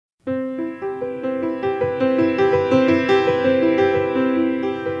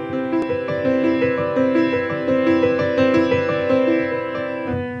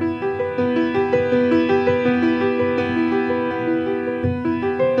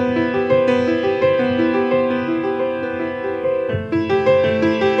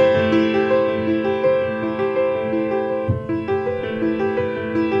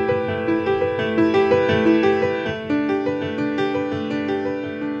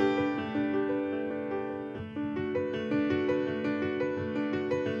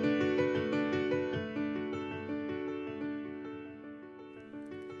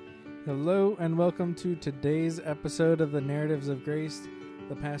Hello and welcome to today's episode of the Narratives of Grace,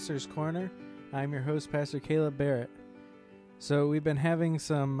 the Pastor's Corner. I'm your host, Pastor Kaleb Barrett. So we've been having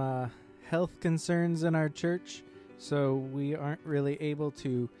some health concerns in our church, so we aren't really able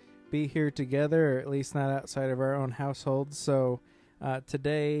to be here together, or at least not outside of our own household. So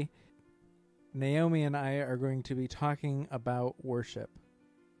today, Naomi and I are going to be talking about worship.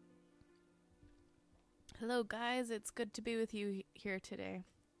 Hello, guys. It's good to be with you here today.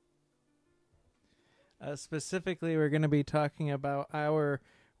 Specifically, we're going to be talking about our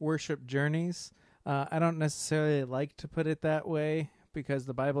worship journeys. I don't necessarily like to put it that way because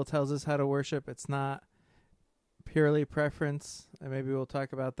the Bible tells us how to worship. It's not purely preference, and maybe we'll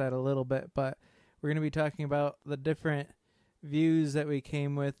talk about that a little bit, but we're going to be talking about the different views that we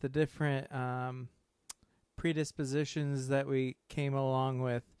came with, the different predispositions that we came along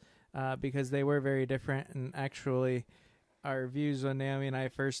with, because they were very different, and actually our views when Naomi and I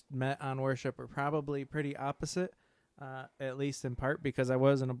first met on worship were probably pretty opposite, at least in part because I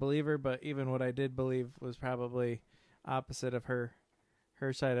wasn't a believer, but even what I did believe was probably opposite of her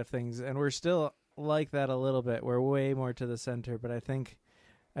side of things. And we're still like that a little bit. We're way more to the center, but I think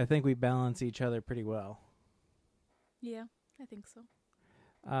we balance each other pretty well. Yeah, I think so.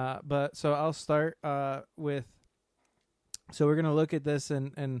 But so I'll start with, so we're going to look at this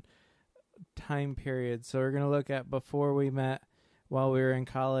in time period. So we're going to look at before we met, while we were in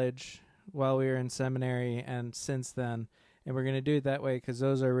college, while we were in seminary, and since then. And we're going to do it that way because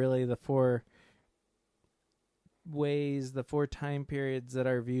those are really the four ways, the four time periods that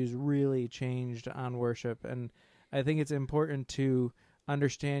our views really changed on worship. And I think it's important to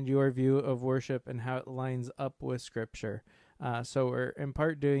understand your view of worship and how it lines up with Scripture. So we're in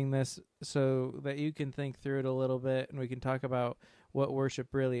part doing this so that you can think through it a little bit and we can talk about what worship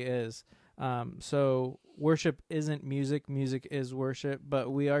really is. So worship isn't music. Music is worship,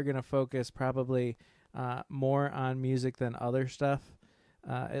 but we are going to focus probably more on music than other stuff,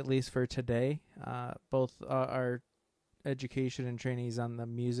 at least for today. Both our education and training is on the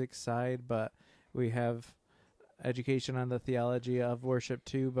music side, but we have education on the theology of worship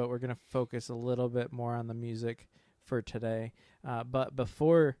too, but we're going to focus a little bit more on the music for today. But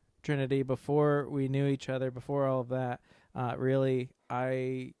before Trinity, before we knew each other, before all of that, really,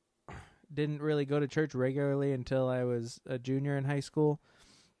 I didn't really go to church regularly until I was a junior in high school.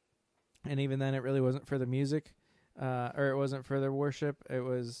 And even then, it really wasn't for the music, or it wasn't for the worship. It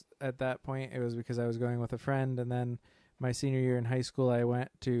was, at that point, it was because I was going with a friend. And then my senior year in high school, I went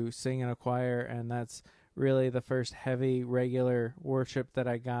to sing in a choir, and that's really the first heavy, regular worship that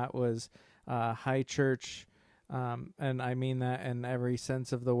I got was high church. And I mean that in every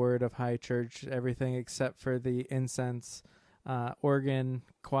sense of the word of high church, everything except for the incense, organ,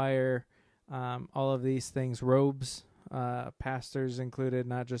 choir, all of these things, robes, pastors included,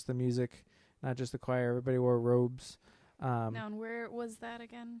 not just the music, not just the choir. Everybody wore robes. Now, and where was that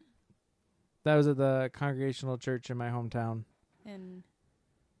again? That was at the Congregational Church in my hometown In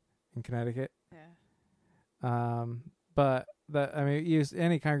Connecticut. Yeah. But that, I mean,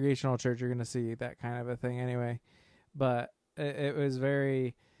 any congregational church, you're going to see that kind of a thing anyway. But it was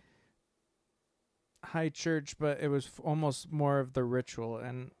very high church, but it was almost more of the ritual.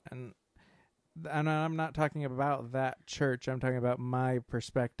 And I'm not talking about that church. I'm talking about my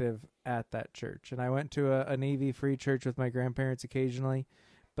perspective at that church. And I went to an EV free church with my grandparents occasionally,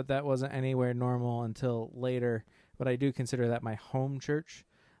 but that wasn't anywhere normal until later. But I do consider that my home church.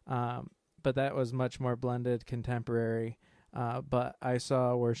 But that was much more blended, contemporary. But I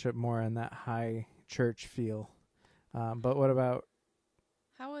saw worship more in that high church feel. But what about?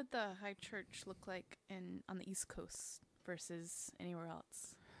 How would the high church look like on the East Coast versus anywhere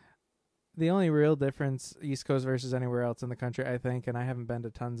else? The only real difference, East Coast versus anywhere else in the country, I think, and I haven't been to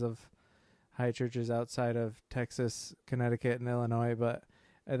tons of high churches outside of Texas, Connecticut, and Illinois, but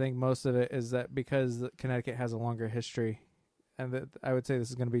I think most of it is that because Connecticut has a longer history, and that I would say this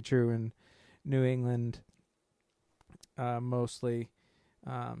is going to be true in New England mostly,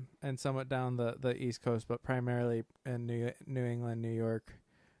 and somewhat down the East Coast, but primarily in New England, New York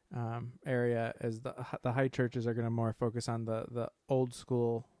area, as the high churches are going to more focus on the old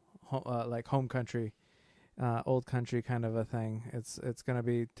school, like home country, old country kind of a thing. It's going to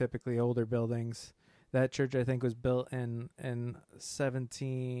be typically older buildings. That church, I think, was built in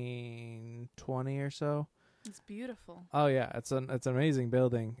 1720 or so. It's beautiful. Oh yeah, it's an amazing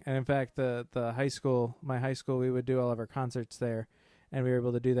building. And in fact, my high school, we would do all of our concerts there, and we were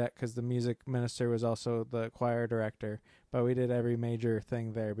able to do that because the music minister was also the choir director. But we did every major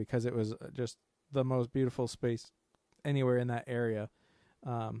thing there because it was just the most beautiful space anywhere in that area.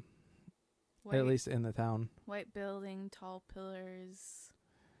 At least in the town. White building, tall pillars.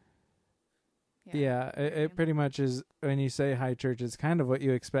 Yeah, it pretty much is. When you say high church, it's kind of what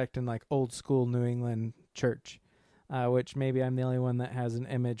you expect in like old school New England church, which maybe I'm the only one that has an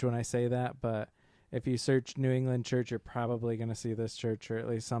image when I say that. But if you search New England church, you're probably going to see this church, or at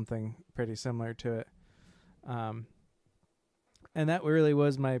least something pretty similar to it. And that really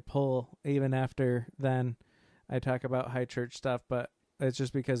was my pull. Even after then, I talk about high church stuff, but it's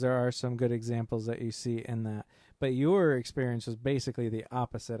just because there are some good examples that you see in that. But your experience was basically the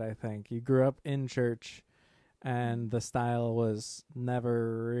opposite, I think. You grew up in church, and the style was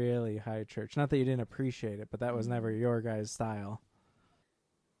never really high church. Not that you didn't appreciate it, but that was never your guys' style.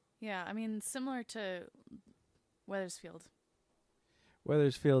 Yeah, I mean, similar to Wethersfield.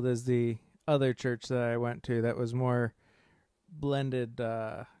 Wethersfield is the other church that I went to that was more blended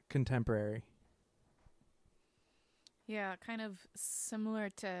contemporary. Yeah, kind of similar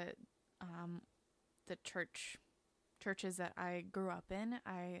to the churches that I grew up in.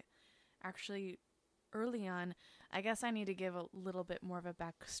 I actually, early on, I guess I need to give a little bit more of a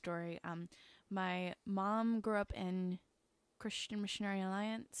backstory. My mom grew up in Christian Missionary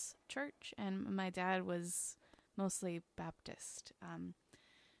Alliance Church, and my dad was mostly Baptist.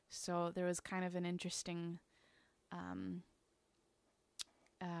 So there was kind of an interesting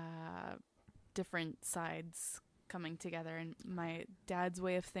different sides coming together, and my dad's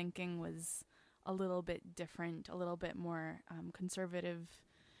way of thinking was a little bit different, a little bit more conservative,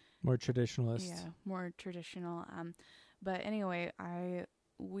 more traditionalist. Yeah, more traditional. But anyway,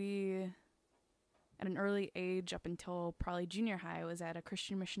 we at an early age, up until probably junior high, was at a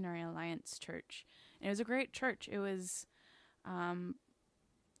Christian Missionary Alliance church, and it was a great church. It was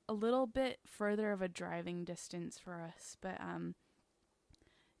a little bit further of a driving distance for us, but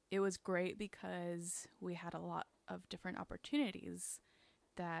it was great because we had a lot of different opportunities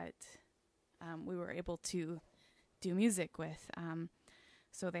that we were able to do music with.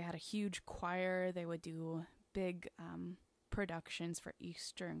 So they had a huge choir. They would do big productions for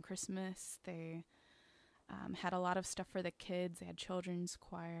Easter and Christmas. They had a lot of stuff for the kids. They had children's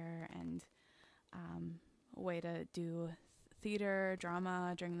choir and a way to do theater,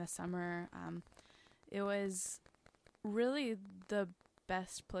 drama during the summer. It was really the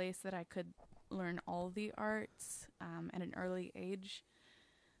best place that I could learn all the arts at an early age.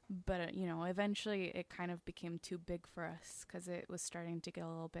 But, eventually it kind of became too big for us because it was starting to get a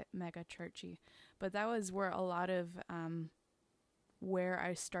little bit mega churchy. But that was where a lot of where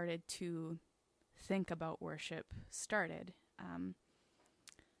I started to think about worship started.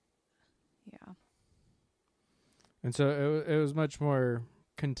 Yeah. And so it was much more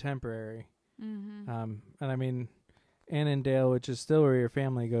contemporary. Mm-hmm. And I mean, Annandale, which is still where your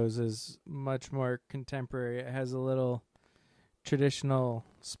family goes, is much more contemporary. It has a little traditional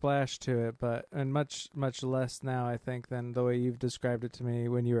splash to it, and much less now, I think, than the way you've described it to me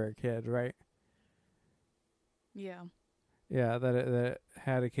when you were a kid, right? Yeah. Yeah, that it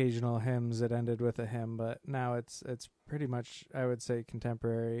had occasional hymns that ended with a hymn, but now it's pretty much, I would say,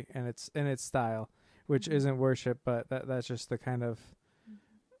 contemporary and it's in its style, which isn't worship, but that's just the kind of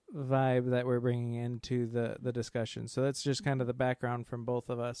vibe that we're bringing into the discussion. So that's just kind of the background from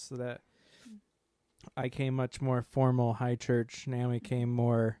both of us, so that I came much more formal high church. Naomi came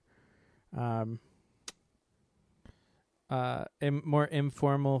more more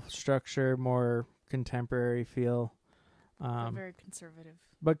informal structure, more contemporary feel. But very conservative.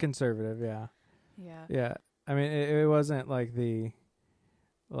 But conservative, yeah. Yeah. Yeah. I mean, it wasn't like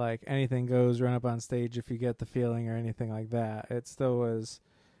anything goes, run up on stage if you get the feeling or anything like that. It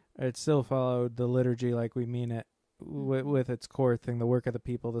still followed the liturgy like we mean it, with its core thing, the work of the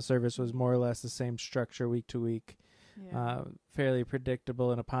people. The service was more or less the same structure week to week, fairly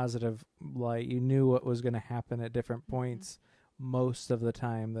predictable in a positive light. You knew what was going to happen at different points most of the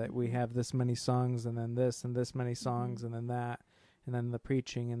time, that we have this many songs and then this and this many songs and then that and then the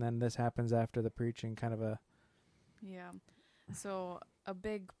preaching and then this happens after the preaching, kind of a... Yeah. So a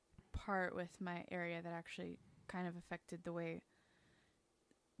big part with my area that actually kind of affected the way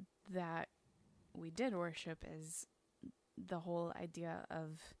that we did worship is the whole idea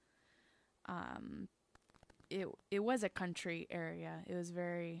of it was a country area. It was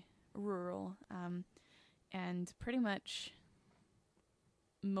very rural, and pretty much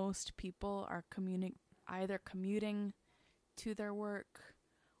most people are either commuting to their work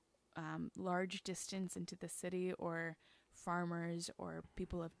large distance into the city, or farmers or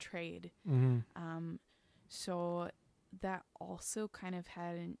people of trade. So that also kind of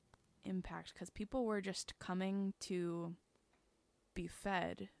had an impact, because people were just coming to be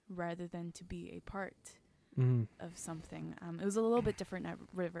fed rather than to be a part of something. It was a little bit different at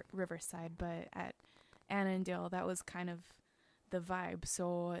Riverside, but at Annandale, that was kind of the vibe.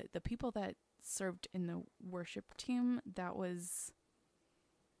 So the people that served in the worship team, there was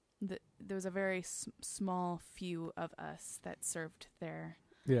a very small few of us that served there.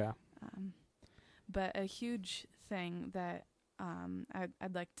 Yeah. But a huge thing that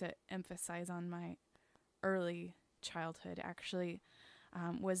I'd like to emphasize on my early childhood actually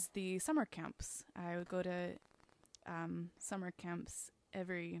was the summer camps. I would go to summer camps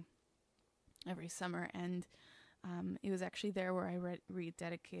every summer, and it was actually there where I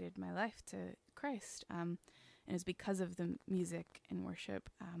rededicated my life to Christ. And it was because of the music and worship.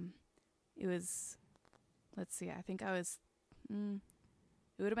 It was, let's see, I think I was,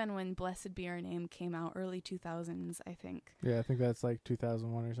 it would have been when Blessed Be Your Name came out, early 2000s, I think. Yeah, I think that's like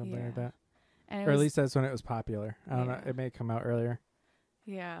 2001 or something like that. And or at least that's when it was popular. I don't know. It may come out earlier.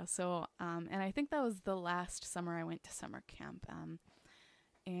 Yeah, so, and I think that was the last summer I went to summer camp.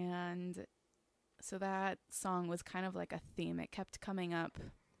 And so that song was kind of like a theme. It kept coming up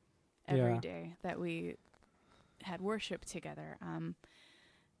every day that we had worship together. And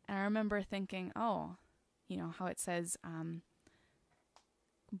I remember thinking, oh, you know, how it says,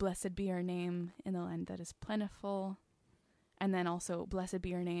 blessed be your name in the land that is plentiful. And then also, blessed be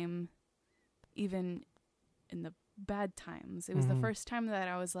your name even in the bad times. It was the first time that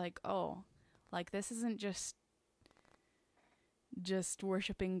I was like, oh, like this isn't just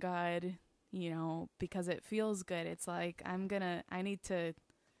worshiping God, you know, because it feels good. It's like I need to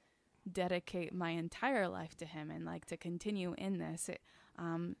dedicate my entire life to him and like to continue in this.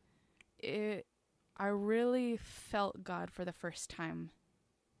 I really felt God for the first time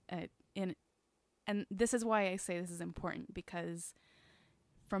and this is why I say this is important, because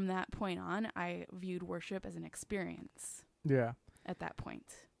from that point on, I viewed worship as an experience. Yeah. At that point.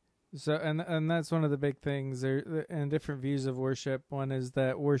 So, and that's one of the big things there, and different views of worship. One is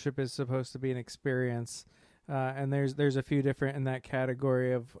that worship is supposed to be an experience, and there's a few different in that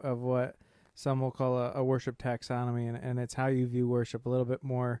category of what some will call a worship taxonomy, and it's how you view worship a little bit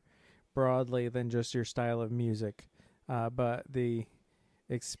more broadly than just your style of music. But the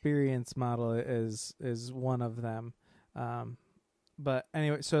experience model is one of them. But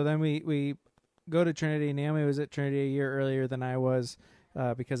anyway, so then we go to Trinity. Naomi was at Trinity a year earlier than I was,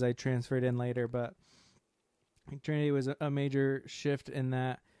 because I transferred in later. But Trinity was a major shift in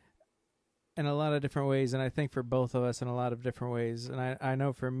that, in a lot of different ways, and I think for both of us in a lot of different ways. And I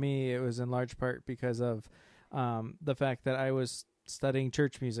know for me it was in large part because of the fact that I was studying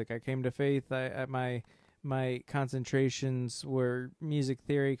church music. I came to faith. My concentrations were music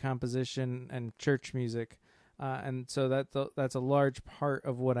theory, composition, and church music. And so that's a large part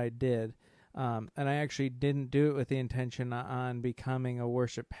of what I did. And I actually didn't do it with the intention on becoming a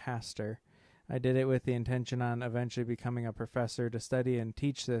worship pastor. I did it with the intention on eventually becoming a professor to study and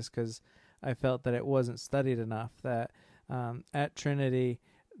teach this, because I felt that it wasn't studied enough, that at Trinity,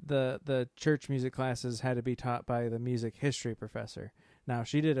 the church music classes had to be taught by the music history professor. Now,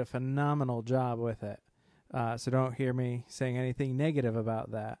 she did a phenomenal job with it, so don't hear me saying anything negative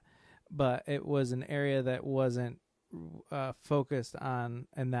about that. But it was an area that wasn't focused on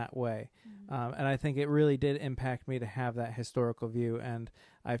in that way. And I think it really did impact me to have that historical view. And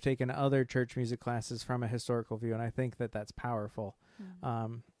I've taken other church music classes from a historical view, and I think that that's powerful.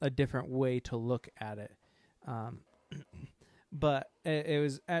 A different way to look at it. But it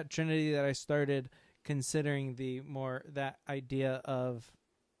was at Trinity that I started considering that idea of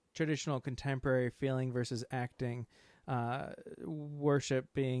traditional contemporary feeling versus acting, worship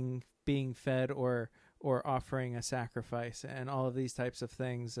being fed or offering a sacrifice, and all of these types of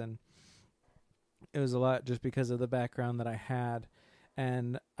things. And it was a lot just because of the background that I had.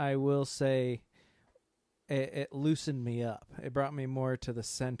 And I will say it loosened me up. It brought me more to the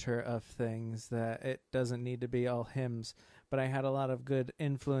center of things, that it doesn't need to be all hymns. But I had a lot of good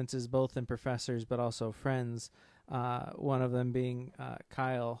influences, both in professors but also friends. One of them being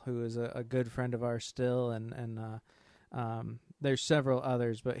Kyle, who is a good friend of ours still, and there's several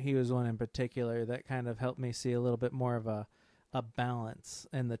others, but he was one in particular that kind of helped me see a little bit more of a balance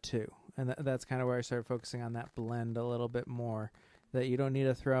in the two. And that's kind of where I started focusing on that blend a little bit more, that you don't need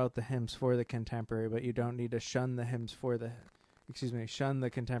to throw out the hymns for the contemporary, but you don't need to shun the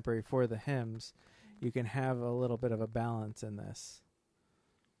contemporary for the hymns. You can have a little bit of a balance in this.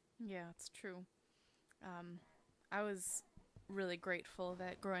 Yeah, it's true. I was really grateful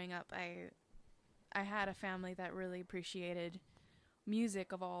that growing up I had a family that really appreciated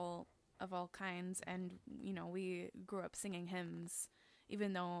music of all kinds, and you know, we grew up singing hymns,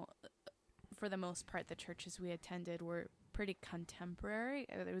 even though for the most part the churches we attended were pretty contemporary.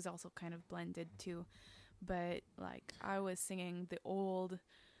 It was also kind of blended too, but like I was singing the old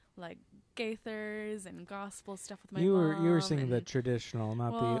like Gaithers and gospel stuff with my you mom. were singing the traditional,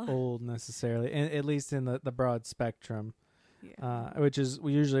 not well, the old necessarily, and at least in the broad spectrum. yeah. Which is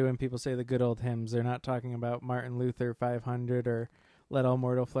usually when people say the good old hymns, they're not talking about Martin Luther 500 or Let All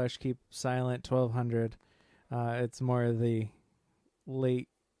Mortal Flesh Keep Silent 1200. It's more the late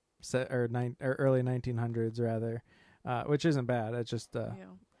or early 1900s rather, which isn't bad. It's just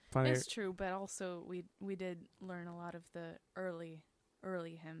funny. It's true, but also we did learn a lot of the early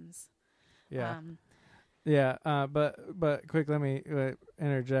hymns. Yeah. But quick, let me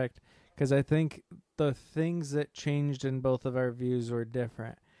interject, because I think the things that changed in both of our views were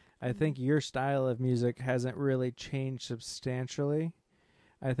different. I think your style of music hasn't really changed substantially.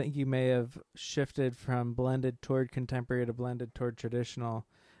 I think you may have shifted from blended toward contemporary to blended toward traditional,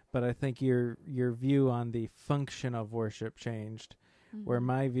 but I think your view on the function of worship changed, where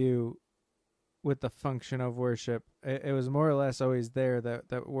my view with the function of worship, it was more or less always there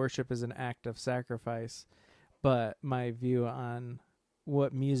that worship is an act of sacrifice, but my view on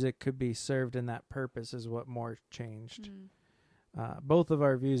what music could be served in that purpose is what more changed. Both of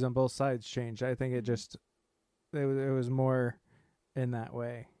our views on both sides changed. I think it was more in that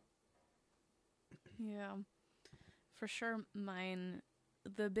way. Yeah, for sure.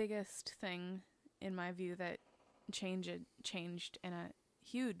 The biggest thing in my view that changed in a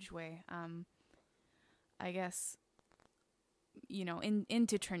huge way, I guess,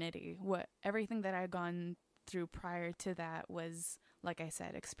 into Trinity. Everything that I'd gone through prior to that was, like I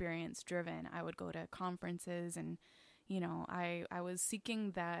said, experience driven. I would go to conferences and, I was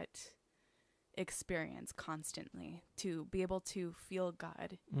seeking that experience constantly to be able to feel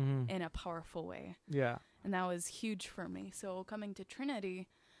God in a powerful way. Yeah. And that was huge for me. So coming to Trinity,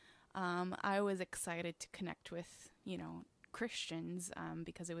 I was excited to connect with, Christians,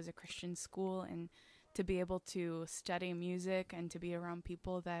 because it was a Christian school, and to be able to study music and to be around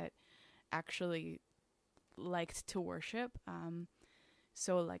people that actually liked to worship.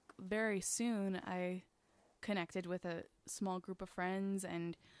 So like very soon I connected with a small group of friends,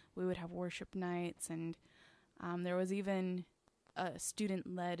 and we would have worship nights, and there was even a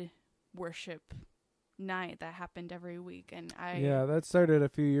student-led worship night that happened every week. And that started a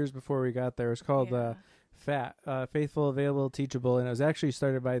few years before we got there. It was called FAT, Faithful, Available, Teachable, and it was actually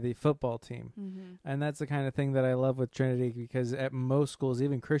started by the football team. And that's the kind of thing that I love with Trinity, because at most schools,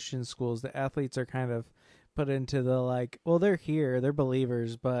 even Christian schools, the athletes are kind of put into the they're here, they're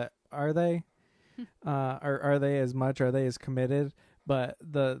believers, but are they? Are they as much? Are they as committed? But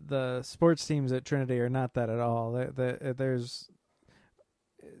the sports teams at Trinity are not that at all.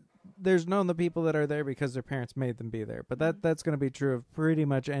 There's known the people that are there because their parents made them be there. But that's going to be true of pretty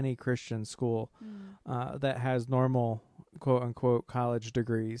much any Christian school that has normal, quote unquote, college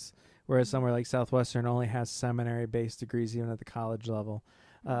degrees, whereas somewhere like Southwestern only has seminary-based degrees even at the college level.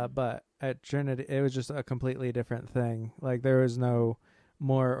 But at Trinity, it was just a completely different thing. Like, there was no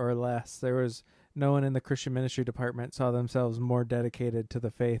more or less. There was no one in the Christian ministry department saw themselves more dedicated to the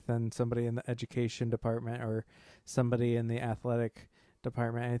faith than somebody in the education department or somebody in the athletic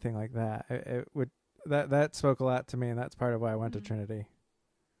department, anything like that. That spoke a lot to me, and that's part of why I went to Trinity.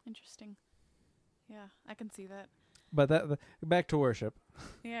 Interesting. Yeah, I can see that. But back to worship.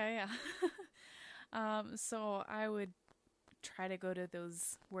 Yeah. So I would try to go to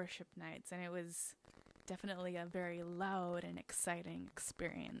those worship nights, and it was definitely a very loud and exciting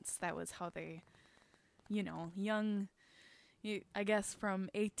experience. That was how they, young, I guess from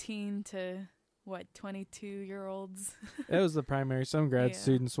 18 to 22-year-olds. It was the primary. Some grad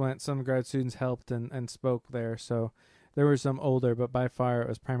students went, some grad students helped and spoke there. So there were some older, but by far it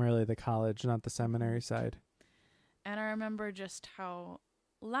was primarily the college, not the seminary side. And I remember just how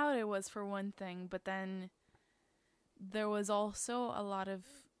loud it was for one thing, but then there was also a lot of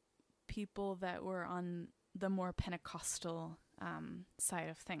people that were on the more Pentecostal side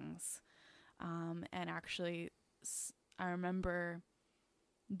of things. And actually, I remember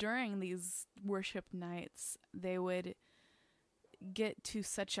during these worship nights, they would get to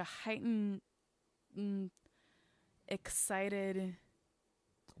such a heightened, excited,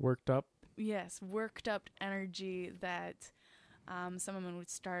 worked up energy that someone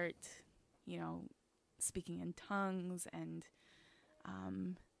would start, speaking in tongues and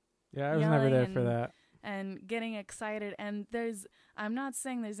I was never there for that. And getting excited. And I'm not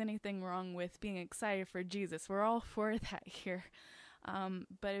saying there's anything wrong with being excited for Jesus. We're all for that here.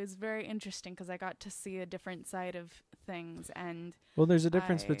 But it was very interesting because I got to see a different side of things. And there's a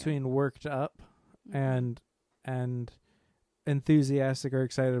difference between worked up and enthusiastic or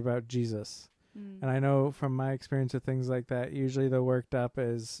excited about Jesus. And I know from my experience with things like that, usually the worked up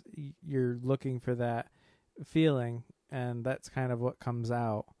is you're looking for that feeling, and that's kind of what comes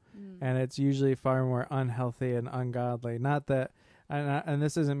out. and it's usually far more unhealthy and ungodly. Not that, and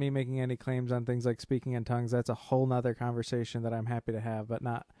this isn't me making any claims on things like speaking in tongues. That's a whole nother conversation that I'm happy to have, but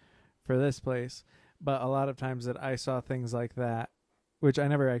not for this place. But a lot of times that I saw things like that, which I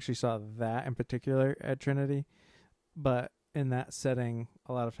never actually saw that in particular at Trinity, but in that setting,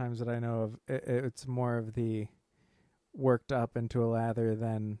 a lot of times that I know of, it's more of the worked up into a lather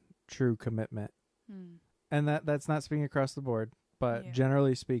than true commitment. And that's not speaking across the board, but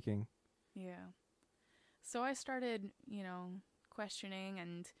generally speaking. Yeah. So I started, questioning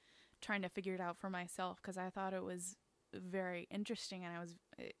and trying to figure it out for myself, because I thought it was very interesting, and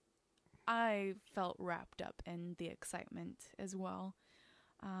I felt wrapped up in the excitement as well.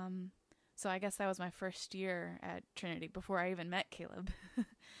 So I guess that was my first year at Trinity before I even met Kaleb.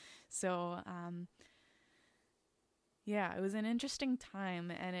 So, it was an interesting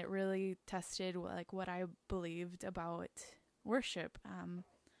time, and it really tested what I believed about worship.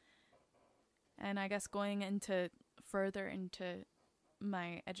 And I guess going further into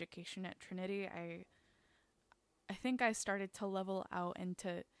my education at Trinity, I think I started to level out and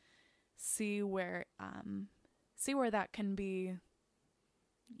to see where that can be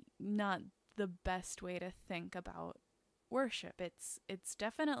not the best way to think about worship. It's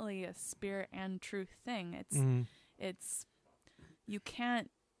definitely a spirit and truth thing. It's you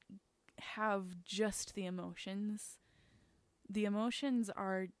can't have just the emotions. The emotions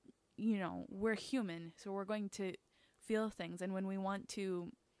are, we're human, so we're going to feel things, and when we want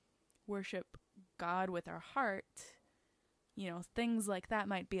to worship God with our heart, things like that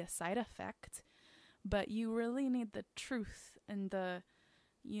might be a side effect, but you really need the truth and the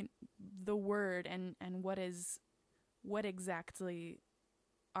word and what exactly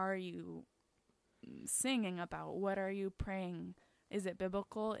are you singing about? What are you praying? Is it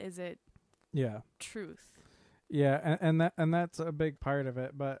biblical? Is it truth? Yeah, and that's a big part of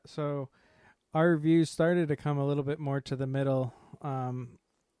it. But so our views started to come a little bit more to the middle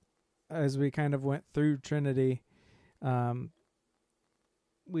as we kind of went through Trinity.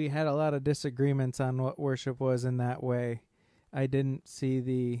 We had a lot of disagreements on what worship was in that way. I didn't see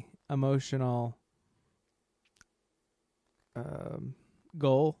the emotional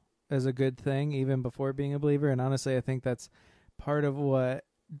goal as a good thing even before being a believer, and honestly I think that's part of what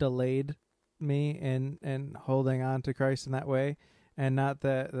delayed me in holding on to Christ in that way. And not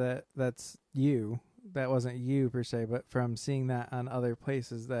that's that wasn't you per se, but from seeing that on other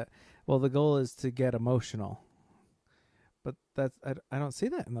places, that the goal is to get emotional, but that's I don't see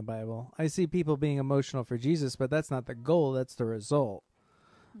that in the Bible. I see people being emotional for Jesus, but that's not the goal, that's the result.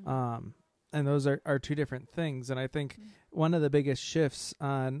 And those are two different things. And I think one of the biggest shifts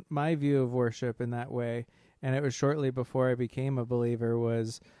on my view of worship in that way, and it was shortly before I became a believer,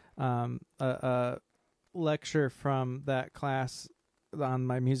 was a lecture from that class on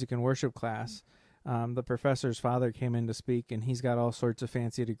my music and worship class. The professor's father came in to speak, and he's got all sorts of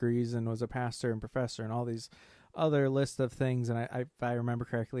fancy degrees and was a pastor and professor and all these other list of things. And if I remember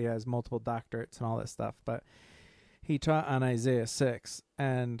correctly, he has multiple doctorates and all this stuff. But he taught on Isaiah 6,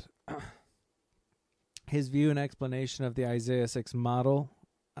 and his view and explanation of the Isaiah 6 model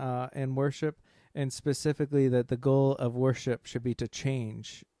in worship, and specifically that the goal of worship should be to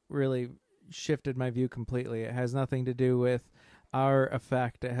change, really shifted my view completely. It has nothing to do with our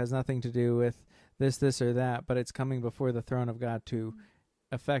effect. It has nothing to do with this or that, but it's coming before the throne of God to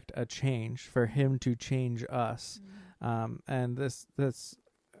affect a change, for him to change us. And this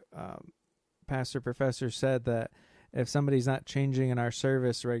pastor professor said that if somebody's not changing in our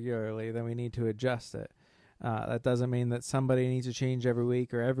service regularly, then we need to adjust it. That doesn't mean that somebody needs to change every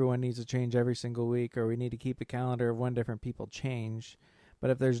week, or everyone needs to change every single week, or we need to keep a calendar of when different people change. But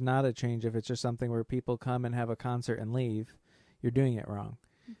if there's not a change, if it's just something where people come and have a concert and leave, you're doing it wrong.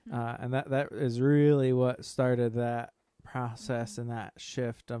 And that is really what started that process and that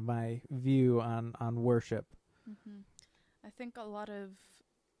shift of my view on worship. I think a lot of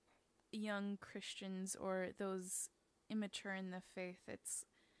young Christians, or those immature in the faith,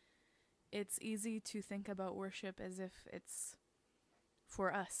 it's easy to think about worship as if it's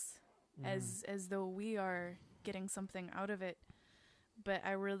for us, as though we are getting something out of it. But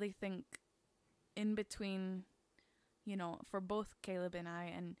I really think in between, for both Kaleb and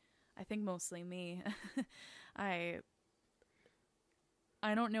I think mostly me, I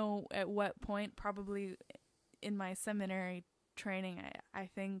don't know at what point, probably in my seminary training, I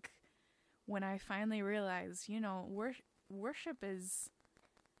think when I finally realized, worship is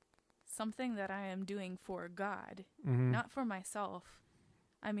something that I am doing for God, not for myself.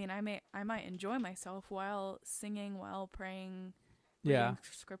 I mean, I might enjoy myself while singing, while praying, reading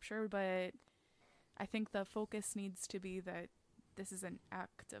scripture, but I think the focus needs to be that this is an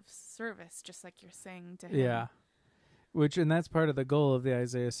act of service, just like you're saying to him. Yeah. And that's part of the goal of the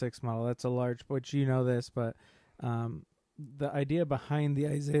Isaiah 6 model. That's a large, which you know this, but the idea behind the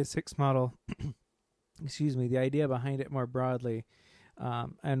Isaiah 6 model, the idea behind it more broadly,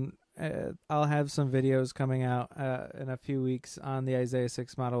 and I'll have some videos coming out in a few weeks on the Isaiah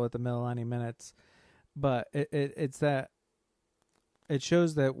 6 model with the Mililani Minutes, but it's that it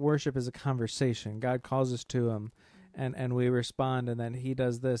shows that worship is a conversation. God calls us to him, and we respond, and then he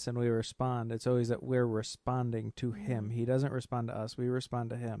does this and we respond. It's always that we're responding to him. He doesn't respond to us. We respond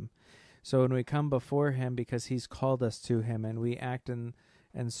to him. So when we come before him because he's called us to him and we act and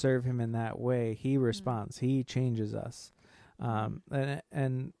serve him in that way, he responds. He changes us.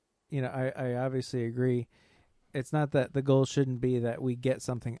 And you know, I obviously agree. It's not that the goal shouldn't be that we get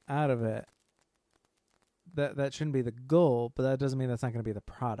something out of it. That shouldn't be the goal, but that doesn't mean that's not going to be the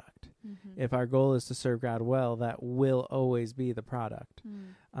product. If our goal is to serve God well, that will always be the product.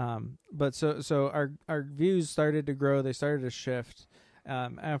 But so our views started to grow. They started to shift.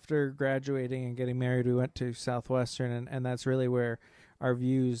 After graduating and getting married, we went to Southwestern, and that's really where our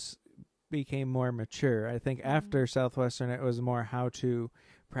views became more mature. I think after Southwestern, it was more how to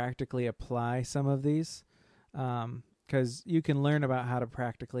practically apply some of these, because you can learn about how to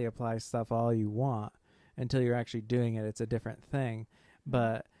practically apply stuff all you want until you're actually doing it. It's a different thing.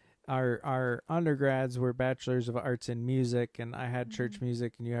 But our undergrads were bachelors of arts in music, and I had church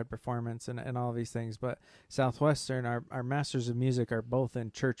music and you had performance and all these things. But Southwestern, our masters of music are both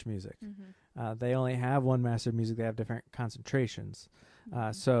in church music. They only have one master of music. They have different concentrations.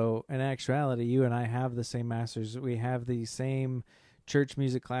 So in actuality, you and I have the same masters. We have the same church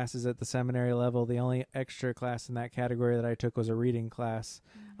music classes at the seminary level. The only extra class in that category that I took was a reading class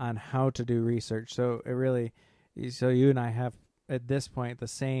on how to do research. So you and I have at this point the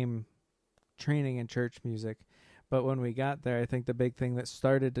same training in church music. But when we got there, I think the big thing that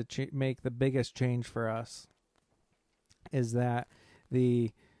started to make the biggest change for us is that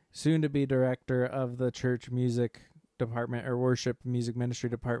the soon-to-be director of the church music department or worship music ministry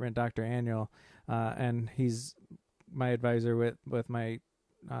department, Dr. Annual, and he's my advisor with my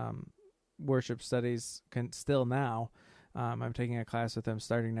worship studies still now. I'm taking a class with him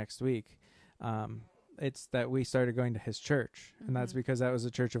starting next week. It's that we started going to his church, and that's because that was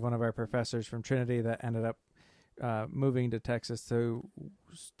a church of one of our professors from Trinity that ended up moving to Texas to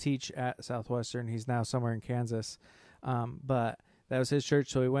teach at Southwestern. He's now somewhere in Kansas. But that was his church,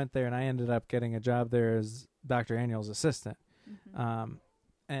 so we went there, and I ended up getting a job there as Dr. Annual's assistant.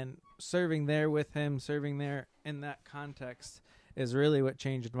 And serving there with him, serving there in that context is really what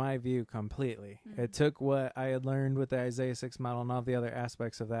changed my view completely. It took what I had learned with the Isaiah 6 model and all the other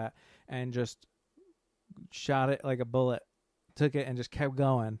aspects of that and just shot it like a bullet, took it and just kept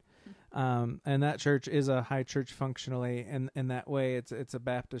going. And that church is a high church functionally in that way. It's a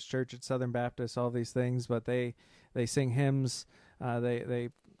Baptist church. It's Southern Baptist, all these things, but they sing hymns. They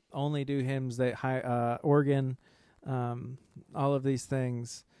only do hymns. They organ, all of these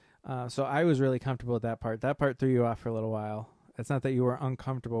things. So I was really comfortable with that part. That part threw you off for a little while. It's not that you were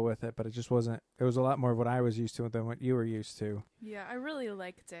uncomfortable with it, but it just wasn't. It was a lot more of what I was used to than what you were used to. Yeah, I really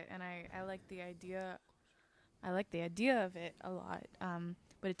liked it, and I like the idea. I like the idea of it a lot.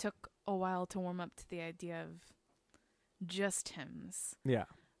 But it took a while to warm up to the idea of just hymns. Yeah.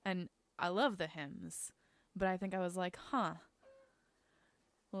 And I love the hymns, but I think I was like,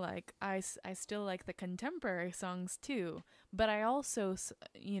 like I still like the contemporary songs too. But I also,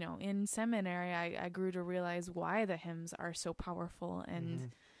 in seminary, I grew to realize why the hymns are so powerful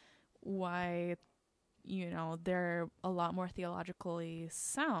and why, they're a lot more theologically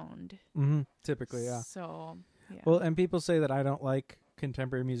sound. Typically, yeah. So, yeah. Well, and people say that I don't like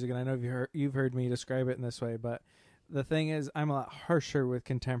contemporary music, and I know you've heard me describe it in this way, but the thing is, I'm a lot harsher with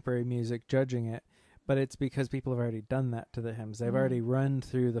contemporary music, judging it, but it's because people have already done that to the hymns. They've already run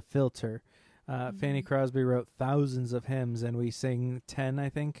through the filter. Fanny Crosby wrote thousands of hymns, and we sing 10, I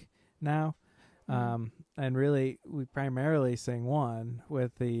think, now. And really, we primarily sing one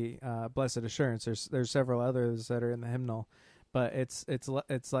with the Blessed Assurance. There's several others that are in the hymnal, but it's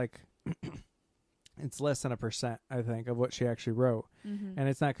like it's less than 1%, I think, of what she actually wrote. And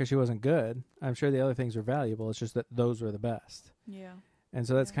it's not because she wasn't good. I'm sure the other things were valuable. It's just that those were the best. Yeah. And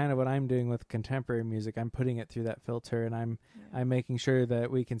so that's kind of what I'm doing with contemporary music. I'm putting it through that filter, and I'm making sure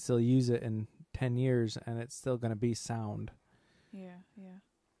that we can still use it in 10 years, and it's still going to be sound. Yeah,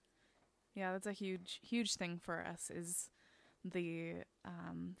 that's a huge thing for us is the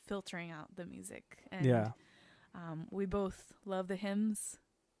filtering out the music. And we both love the hymns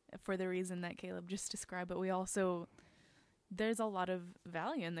for the reason that Kaleb just described, but we also, there's a lot of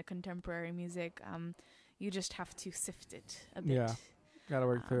value in the contemporary music. You just have to sift it a bit. Yeah. Got to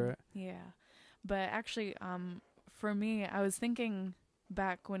work through it. Yeah. But actually, for me, I was thinking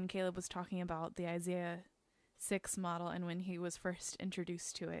back when Kaleb was talking about the Isaiah 6 model and when he was first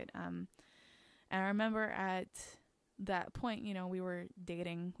introduced to it. And I remember at that point, you know, we were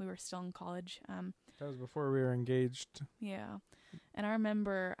dating. We were still in college. That was before we were engaged. Yeah. And I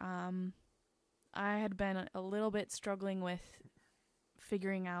remember I had been a little bit struggling with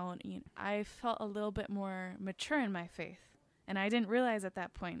figuring out, you know, I felt a little bit more mature in my faith. And I didn't realize at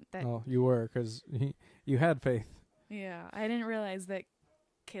that point that... Oh, you were, because you had faith. Yeah, I didn't realize that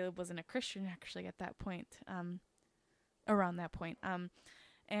Kaleb wasn't a Christian actually at that point, around that point.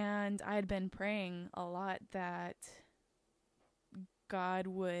 And I had been praying a lot that God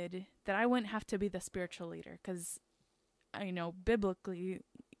would, that I wouldn't have to be the spiritual leader, because I know biblically,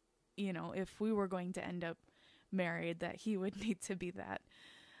 you know, if we were going to end up married, that he would need to be that.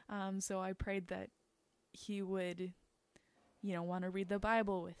 So I prayed that he would, you know, want to read the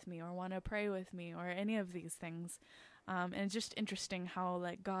Bible with me or want to pray with me or any of these things. And it's just interesting how,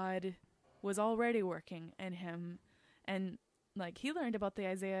 like, God was already working in him. And, like, he learned about the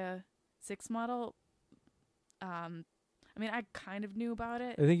Isaiah 6 model. I mean, I kind of knew about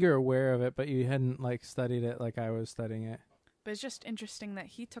it. I think you're aware of it, but you hadn't, like, studied it like I was studying it. But it's just interesting that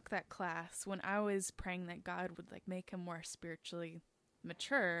he took that class when I was praying that God would, like, make him more spiritually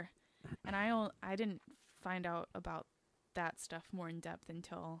mature. And I didn't find out about that stuff more in depth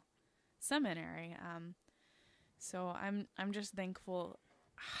until seminary. So I'm just thankful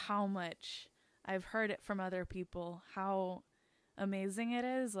how much I've heard it from other people, how amazing it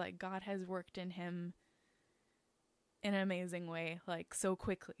is. Like, God has worked in him in an amazing way, like, so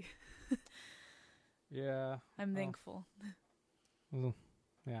quickly. Yeah. I'm thankful.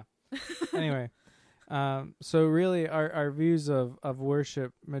 Yeah. Anyway, so really our views of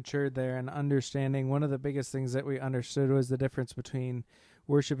worship matured there, and understanding one of the biggest things that we understood was the difference between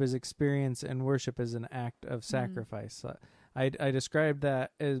worship as experience and worship as an act of sacrifice. I described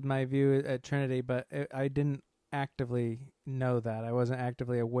that as my view at Trinity, but I didn't actively know that. I wasn't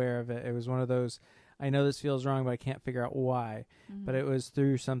actively aware of it. It was one of those, I know this feels wrong, but I can't figure out why. Mm-hmm. But it was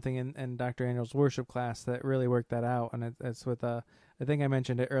through something in Dr. Angel's worship class that really worked that out. And it's with I think I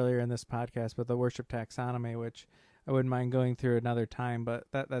mentioned it earlier in this podcast, but the worship taxonomy, which I wouldn't mind going through another time, but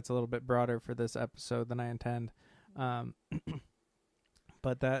that's a little bit broader for this episode than I intend.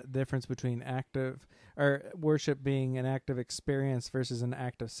 But that difference between worship being an active experience versus an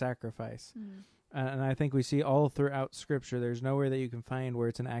act of sacrifice. Mm-hmm. And I think we see all throughout Scripture, there's nowhere that you can find where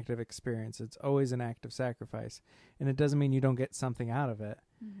it's an active experience. It's always an act of sacrifice. And it doesn't mean you don't get something out of it.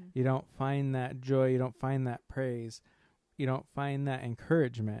 Mm-hmm. You don't find that joy. You don't find that praise. You don't find that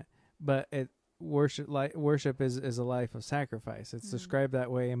encouragement. But worship is a life of sacrifice. It's described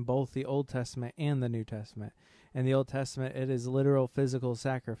that way in both the Old Testament and the New Testament. In the Old Testament, it is literal physical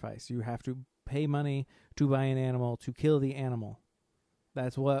sacrifice. You have to pay money to buy an animal, to kill the animal.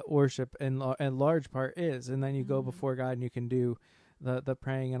 That's what worship in large part is. And then you go before God and you can do the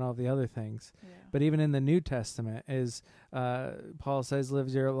praying and all the other things. Yeah. But even in the New Testament, Paul says,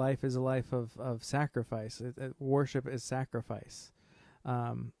 lives your life as a life of sacrifice. Worship is sacrifice.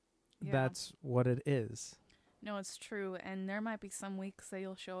 That's what it is. No, it's true. And there might be some weeks that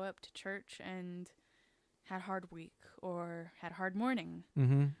you'll show up to church and had a hard week, or had a hard morning,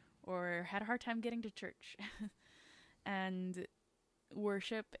 or had a hard time getting to church. And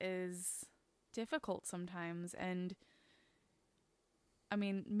worship is difficult sometimes, and I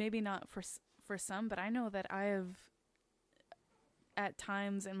mean, maybe not for some, but I know that I have at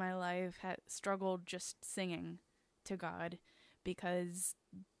times in my life had struggled just singing to God because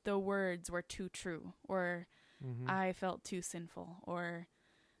the words were too true, or I felt too sinful, or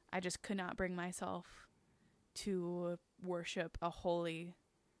I just could not bring myself to worship a holy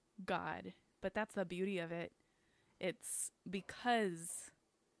God. But that's the beauty of it. It's because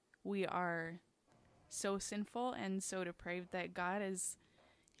we are so sinful and so depraved that God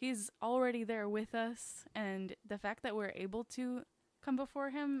he's already there with us. And the fact that we're able to come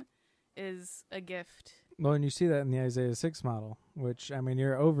before him is a gift. Well, and you see that in the Isaiah 6 model, which, I mean,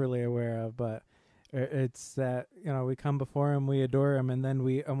 you're overly aware of, but it's that, you know, we come before him, we adore him, and then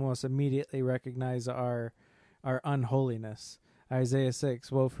we almost immediately recognize our unholiness. Isaiah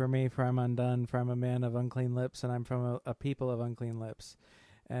 6, woe for me, for I'm undone, for I'm a man of unclean lips, and I'm from a people of unclean lips.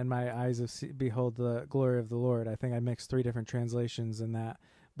 And my eyes have behold the glory of the Lord. I think I mixed 3 different translations in that.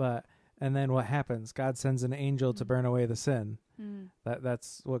 And then what happens? God sends an angel to burn away the sin.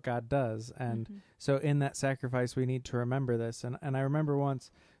 That's what God does. And so in that sacrifice, we need to remember this. And I remember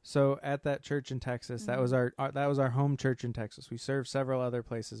once, so at that church in Texas, that was our home church in Texas. We served several other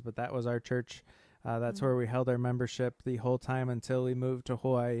places, but that was our church That's where we held our membership the whole time until we moved to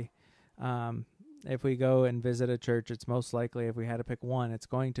Hawaii. If we go and visit a church, it's most likely, if we had to pick one, it's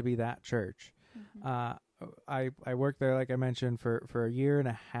going to be that church. I worked there, like I mentioned, for a year and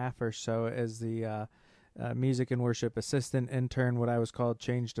a half or so as the music and worship assistant intern, what I was called,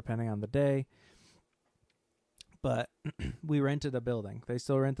 changed depending on the day. But we rented a building. They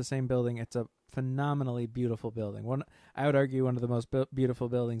still rent the same building. It's a phenomenally beautiful building. I would argue one of the most beautiful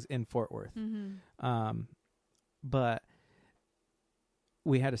buildings in Fort Worth. But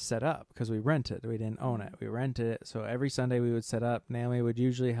we had to set up because we rented. We didn't own it. We rented it. So every Sunday we would set up. Naomi would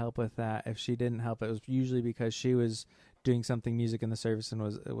usually help with that. If she didn't help, it was usually because she was doing something music in the service and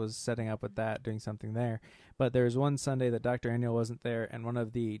was setting up with that, doing something there. But there was one Sunday that Dr. Aniel wasn't there, and one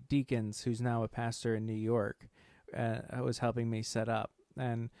of the deacons, who's now a pastor in New York, was helping me set up.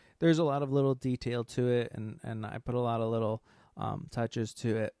 And there's a lot of little detail to it, and I put a lot of little touches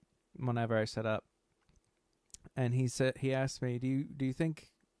to it whenever I set up. And he asked me, do you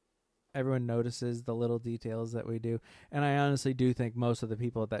think everyone notices the little details that we do? And I honestly do think most of the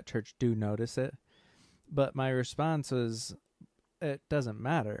people at that church do notice it. But my response was, it doesn't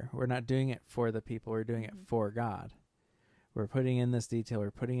matter. We're not doing it for the people. We're doing it for God. We're putting in this detail.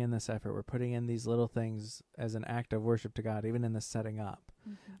 We're putting in this effort. We're putting in these little things as an act of worship to God, even in the setting up.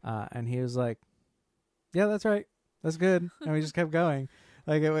 And he was like, yeah, that's right. That's good. And we just kept going.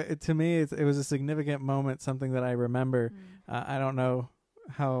 Like to me, it was a significant moment, something that I remember. I don't know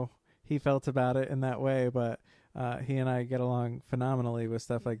how he felt about it in that way, but he and I get along phenomenally with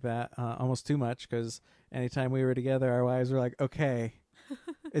stuff like that, almost too much, because anytime we were together, our wives were like, okay,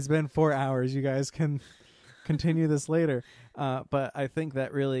 it's been 4 hours. You guys can continue this later. But I think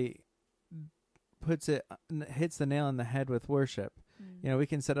that really hits the nail on the head with worship. You know, we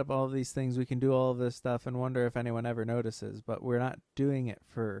can set up all of these things, we can do all of this stuff and wonder if anyone ever notices, but we're not doing it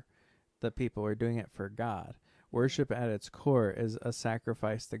for the people. We're doing it for God. Worship at its core is a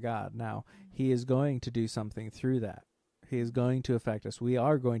sacrifice to God. Now, he is going to do something through that. He is going to affect us. We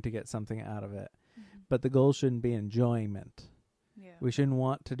are going to get something out of it. But the goal shouldn't be enjoyment. We shouldn't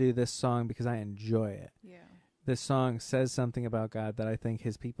want to do this song because I enjoy it. This song says something about God that I think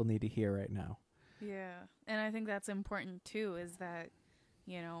his people need to hear right now. Yeah. And I think that's important too, is that,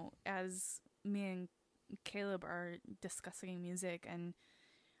 you know, as me and Kaleb are discussing music and,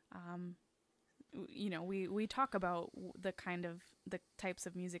 you know, we talk about the types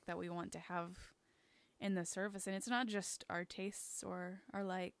of music that we want to have in the service. And it's not just our tastes or our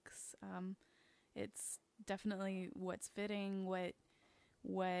likes. It's definitely what's fitting, what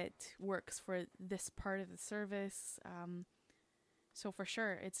works for this part of the service. So for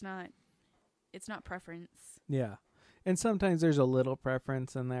sure, it's not preference. Yeah. And sometimes there's a little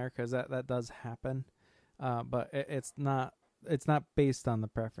preference in there because that does happen. But it's not based on the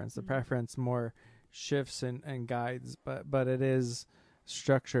preference. The preference more shifts and guides, but it is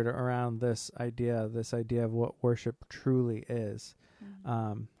structured around this idea of what worship truly is.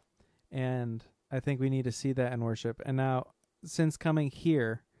 And I think we need to see that in worship. And now, since coming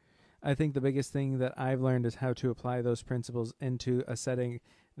here, I think the biggest thing that I've learned is how to apply those principles into a setting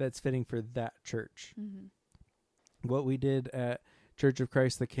that's fitting for that church. What we did at Church of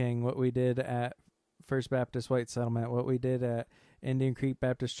Christ the King, what we did at First Baptist White Settlement, what we did at Indian Creek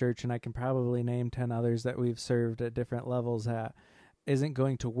Baptist Church, and I can probably name 10 others that we've served at different levels at, isn't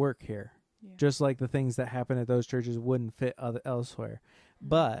going to work here. Just like the things that happen at those churches wouldn't fit elsewhere.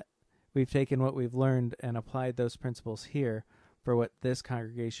 But we've taken what we've learned and applied those principles here for what this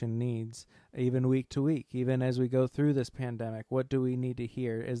congregation needs, even week to week, even as we go through this pandemic. What do we need to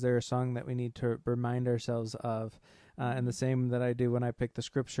hear? Is there a song that we need to remind ourselves of? And the same that I do when I pick the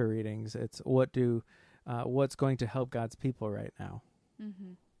scripture readings. It's what's going to help God's people right now.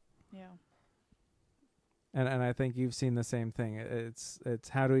 Yeah. And I think you've seen the same thing. It's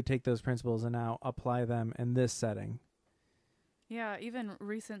how do we take those principles and now apply them in this setting? Yeah, even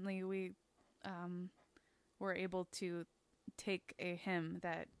recently we were able to take a hymn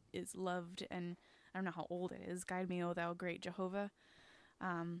that is loved, and I don't know how old it is, Guide Me, O Thou Great Jehovah.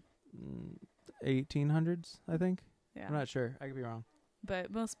 1800s, I think. Yeah. I'm not sure. I could be wrong.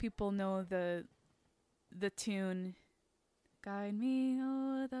 But most people know the tune, Guide Me,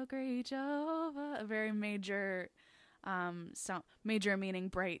 O Thou Great Jehovah, a very major sound, major meaning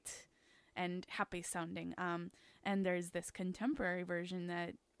bright and happy sounding. And there's this contemporary version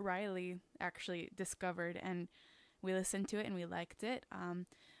that Riley actually discovered, and we listened to it and we liked it.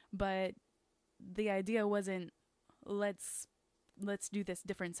 But the idea wasn't let's do this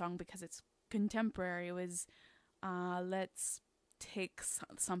different song because it's contemporary. It was let's take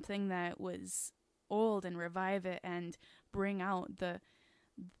something that was old and revive it and bring out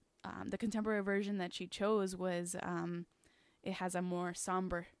the contemporary version that she chose was it has a more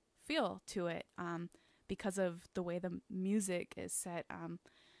somber feel to it because of the way the music is set,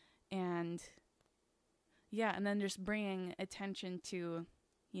 and yeah, and then just bringing attention to,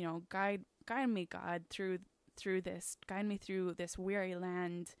 guide me, God, through this, guide me through this weary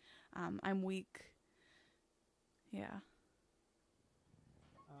land. I'm weak. Yeah.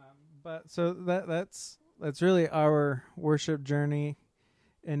 But so that's really our worship journey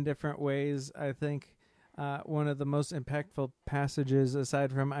in different ways. I think one of the most impactful passages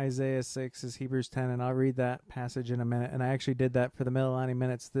aside from Isaiah 6 is Hebrews 10, and I'll read that passage in a minute. And I actually did that for the Mililani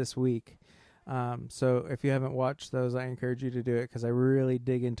Minutes this week. So if you haven't watched those, I encourage you to do it, because I really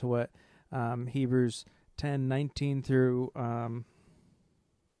dig into what Hebrews 10:19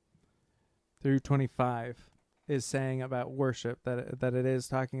 through 25 is saying about worship, that it is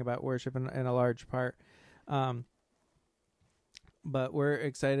talking about worship in a large part. But we're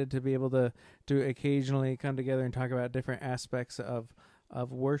excited to be able to occasionally come together and talk about different aspects of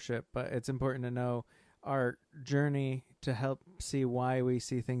worship. But it's important to know our journey to help see why we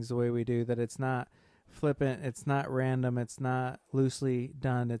see things the way we do, that it's not flippant, it's not random, it's not loosely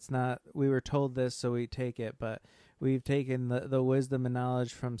done, it's not we were told this so we take it, but we've taken the wisdom and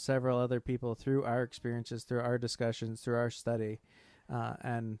knowledge from several other people through our experiences, through our discussions, through our study,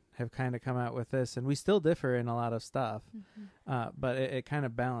 and have kind of come out with this. And we still differ in a lot of stuff, but it kind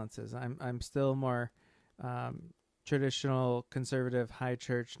of balances. I'm still more traditional, conservative, high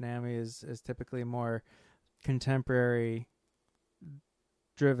church. Naomi is typically more contemporary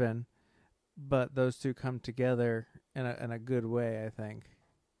driven, but those two come together in a good way, I think.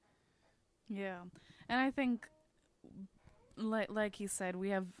 Yeah. And I think, like he said, we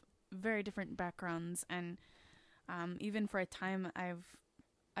have very different backgrounds, and even for a time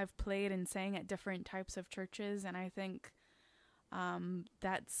I've played and sang at different types of churches, and I think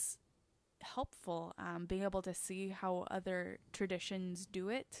that's helpful, being able to see how other traditions do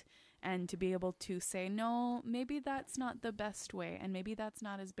it, and to be able to say, no, maybe that's not the best way, and maybe that's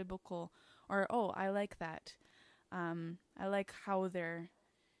not as biblical, or, oh, I like that. I like how they're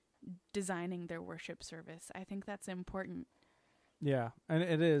designing their worship service. I think that's important. Yeah, and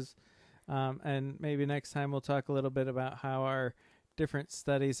it is. And maybe next time we'll talk a little bit about how our different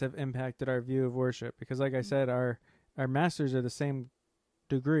studies have impacted our view of worship. Because like I said, our masters are the same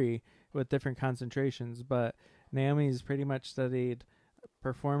degree with different concentrations, but Naomi's pretty much studied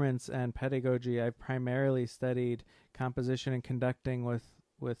performance and pedagogy. I've primarily studied composition and conducting with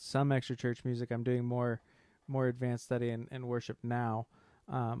some extra church music. I'm doing more advanced study in worship now.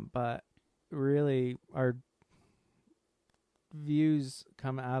 But really our views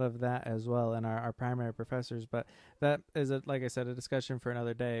come out of that as well in our primary professors. But that is, like I said, a discussion for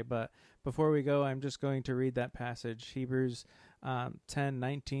another day. But before we go, I'm just going to read that passage, Hebrews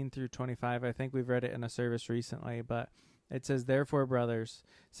 10:19 through 25. I think we've read it in a service recently, but it says, "Therefore, brothers,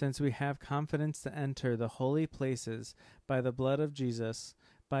 since we have confidence to enter the holy places by the blood of Jesus,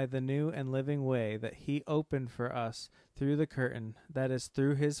 by the new and living way that he opened for us through the curtain, that is,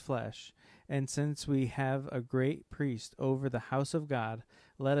 through his flesh, and since we have a great priest over the house of God,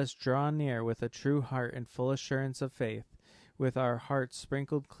 let us draw near with a true heart and full assurance of faith, with our hearts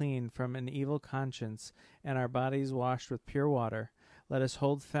sprinkled clean from an evil conscience and our bodies washed with pure water. Let us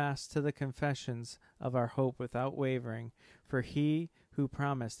hold fast to the confessions of our hope without wavering, for he who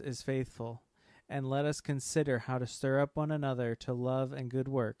promised is faithful. And let us consider how to stir up one another to love and good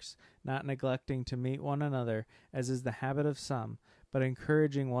works, not neglecting to meet one another, as is the habit of some, but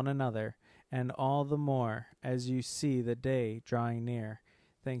encouraging one another, and all the more as you see the day drawing near."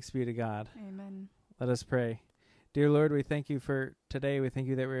 Thanks be to God. Amen. Let us pray. Dear Lord, we thank you for today. We thank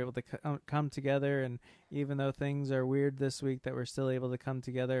you that we're able to come together, and even though things are weird this week, that we're still able to come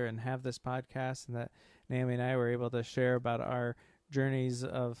together and have this podcast, and that Naomi and I were able to share about our journeys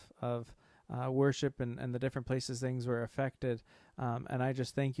of worship and the different places things were affected. And I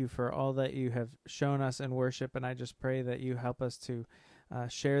just thank you for all that you have shown us in worship, and I just pray that you help us to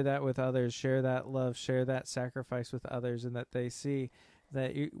share that with others, share that love, share that sacrifice with others, and that they see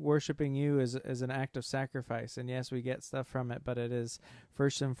that worshiping you is an act of sacrifice. And yes, we get stuff from it, but it is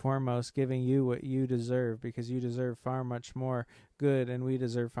first and foremost giving you what you deserve, because you deserve far much more good and we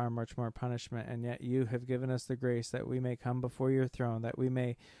deserve far much more punishment. And yet you have given us the grace that we may come before your throne, that we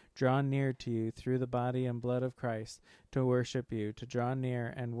may draw near to you through the body and blood of Christ, to worship you, to draw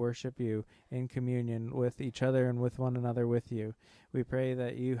near and worship you in communion with each other and with one another with you. We pray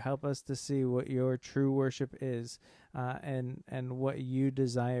that you help us to see what your true worship is, and what you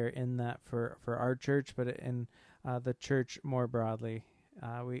desire in that for our church, but in the church more broadly.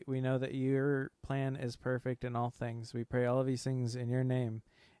 We know that your plan is perfect in all things. We pray all of these things in your name.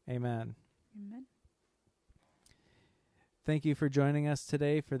 Amen. Amen. Thank you for joining us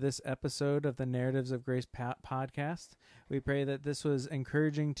today for this episode of the Narratives of Grace podcast. We pray that this was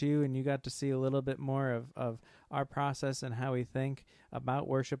encouraging to you and you got to see a little bit more of our process and how we think about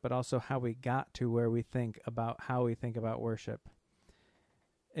worship, but also how we got to where we think about how we think about worship.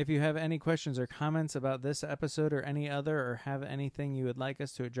 If you have any questions or comments about this episode or any other, or have anything you would like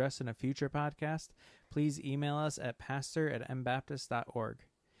us to address in a future podcast, please email us at pastor@mbaptist.org.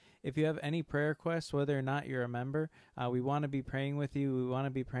 If you have any prayer requests, whether or not you're a member, we want to be praying with you. We want to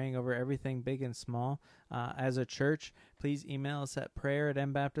be praying over everything big and small. As a church, please email us at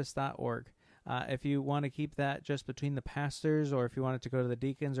prayer@mbaptist.org. If you want to keep that just between the pastors, or if you want it to go to the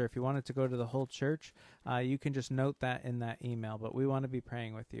deacons, or if you want it to go to the whole church, you can just note that in that email. But we want to be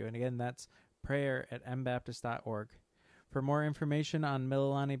praying with you. And again, that's prayer@mbaptist.org. For more information on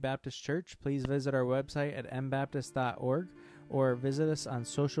Mililani Baptist Church, please visit our website at mbaptist.org or visit us on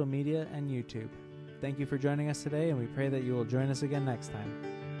social media and YouTube. Thank you for joining us today, and we pray that you will join us again next time.